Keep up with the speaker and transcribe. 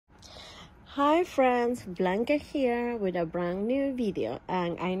Hi friends, Blanca here with a brand new video,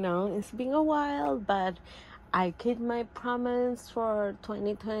 and I know it's been a while, but I keep my promise for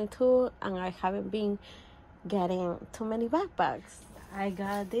 2022 and I haven't been getting too many backpacks. I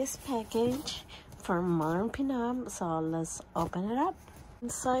got this package from Modern Pinup, so let's open it up.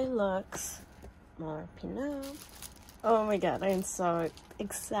 Inside looks more Pinup. Oh my god, I'm so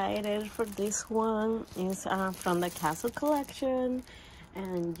excited for this one. It's from the Castle collection.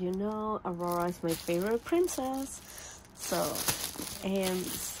 And you know, Aurora is my favorite princess, so I am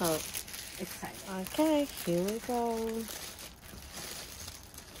so excited. Okay, here we go.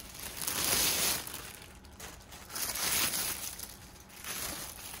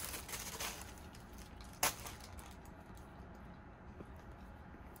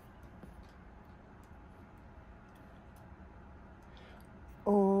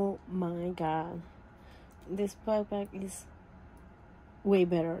 Oh my god, this backpack is way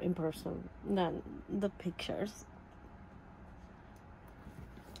better in person than the pictures.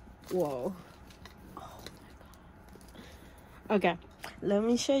 Whoa. Oh my god. Okay, let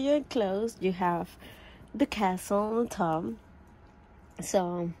me show you it close. You have the castle on the top.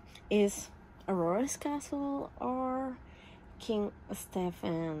 So is Aurora's castle or King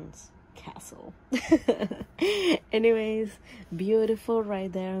Stephen's castle? Anyways, beautiful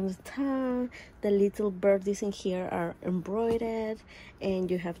right there on the top. The little birdies in here are embroidered,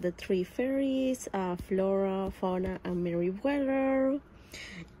 and you have the three fairies, Flora, Fauna, and Merryweather.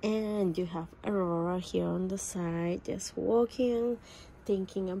 And you have Aurora here on the side, just walking,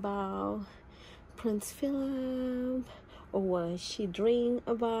 thinking about Prince Philip, or what she dreamed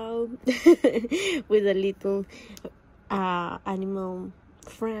about, with a little animal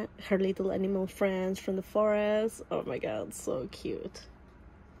friend, her little animal friends from the forest. Oh my god, so cute.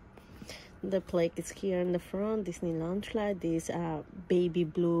 The plaque is here in the front, Disney LOUNGEFLY. These baby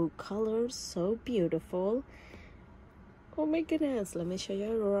blue colors, so beautiful. Oh my goodness, let me show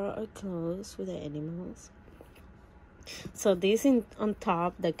you Aurora up close with the animals. So this on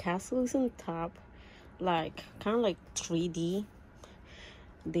top, the castle is on top, like kind of like 3D.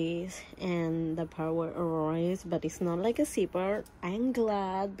 This and the part where Aurora is, but it's not like a zipper. I'm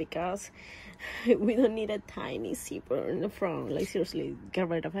glad, because we don't need a tiny zipper in the front. Like seriously, get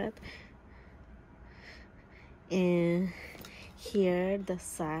rid of it. And here the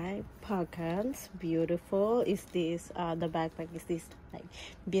side pockets, beautiful. Is this the backpack is this like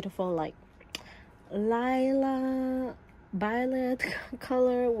beautiful, like lilac violet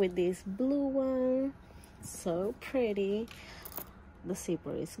color with this blue one, so pretty. The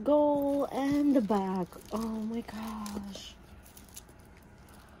zipper is gold, and the back, oh my gosh,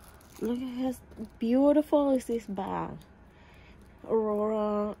 look at how beautiful is this bag.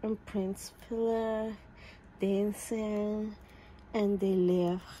 Aurora and Prince Philip dancing, and they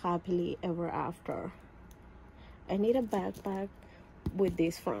live happily ever after. I need a backpack with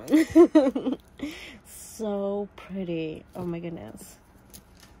this front. So pretty, oh my goodness.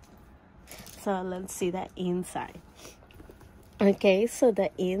 So let's see the inside. Okay, so the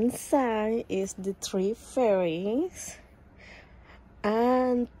inside is the three fairies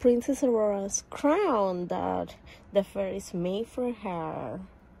and Princess Aurora's crown that the fairies made for her.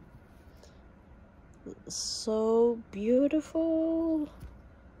 So beautiful.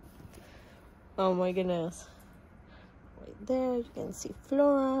 Oh my goodness. Right there you can see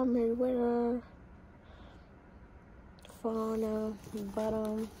Flora, Merryweather, Fauna,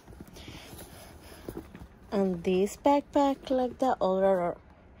 bottom. And this backpack, like the other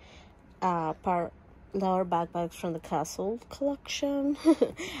lower backpacks from the Castle collection,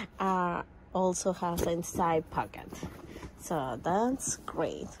 also has an inside pocket. So that's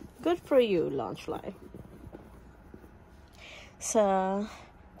great. Good for you, LOUNGEFLY. So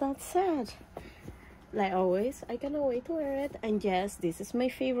that's it. Like always, I cannot wait to wear it. And yes, this is my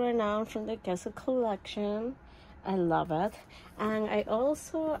favorite now from the Castle collection. I love it. And I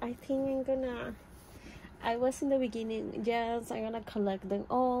think I was in the beginning, yes, I'm gonna collect them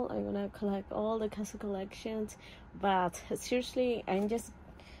all. I'm gonna collect all the Castle collections, but seriously, I'm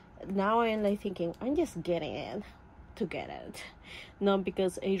like thinking, I'm just getting it to get it. Not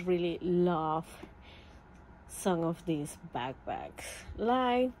because I really love some of these backpacks.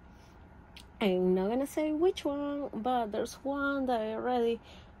 Like, I'm not gonna say which one, but there's one that I already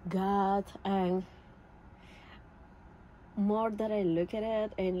got, and more that I look at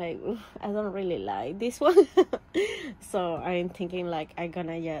it and like, I don't really like this one. So I'm thinking like I'm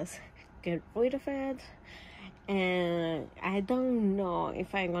gonna just get rid of it, and I don't know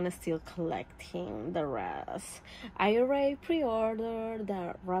if I'm gonna still collecting the rest. I already pre-ordered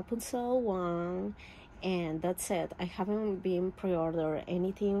the Rapunzel one, and that's it. I haven't been pre-order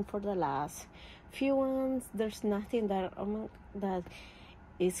anything for the last few ones. There's nothing that that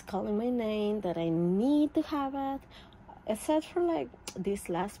is calling my name that I need to have it, except for like this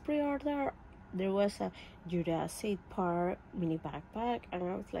last pre-order. There was a Jurassic Park mini backpack, and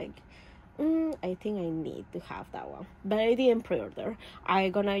I was like, I think I need to have that one, but I didn't pre-order.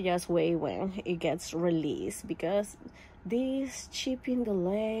 I'm gonna just wait when it gets released, because these shipping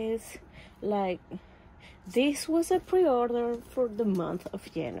delays, like, this was a pre-order for the month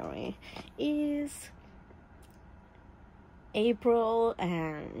of January. Is April,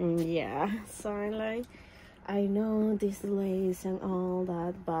 and yeah, so I'm like, I know these delays and all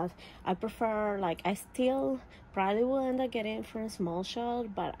that, but I prefer, like, I still probably will end up getting it from a small shop,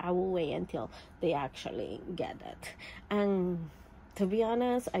 but I will wait until they actually get it. And to be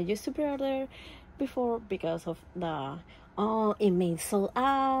honest, I used to pre-order before because of the, oh, it may sell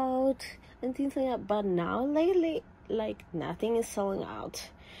out and things like that, but now lately, like, nothing is selling out.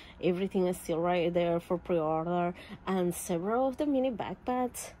 Everything is still right there for pre-order, and several of the mini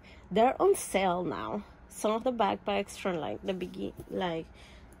backpacks, they're on sale now. Some of the backpacks from like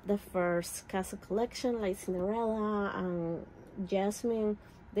the first Casa collection, like Cinderella and Jasmine,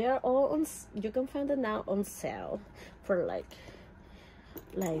 they are all on. You can find them now on sale for like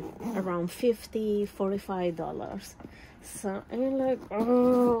around $50-$45. So I'm like,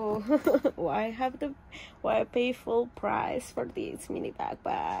 oh, why I pay full price for these mini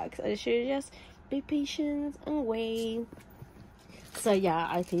backpacks? I should just be patient and wait. So yeah,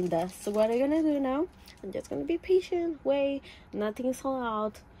 I think that's what I'm gonna do now. I'm just gonna be patient, wait. Nothing is sold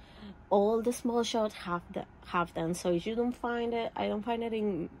out. All the small shops have them. So if you don't find it, I don't find it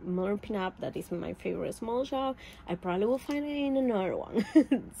in Modern Pinup, that is my favorite small shop, I probably will find it in another one.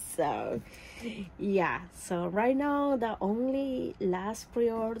 So yeah, so right now the only last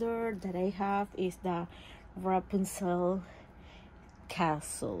pre-order that I have is the Rapunzel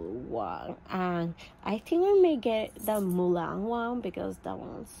Castle one, and I think I may get the Mulan one because that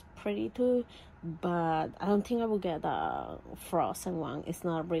one's pretty too, but I don't think I will get the Frozen one. It's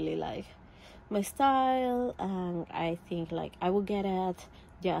not really like my style, and I think like I will get it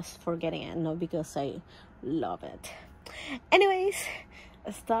just for getting it, not because I love it. Anyways,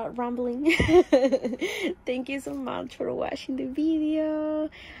 I start rambling. Thank you so much for watching the video.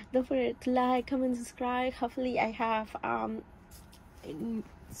 Don't forget to like, comment, subscribe. Hopefully I have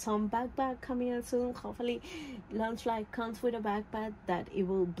some backpack coming out soon. Hopefully LOUNGEFLY comes with a backpack that it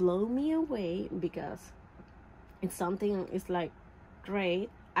will blow me away, because it's something, it's like great.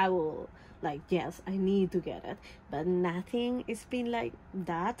 I will like, yes, I need to get it, but nothing is been like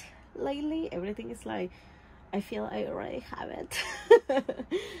that lately. Everything is like, I feel I already have it.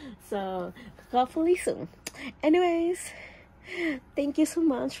 So hopefully soon. Anyways, thank you so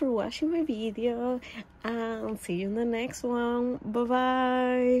much for watching my video, and see you in the next one. Bye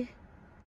bye.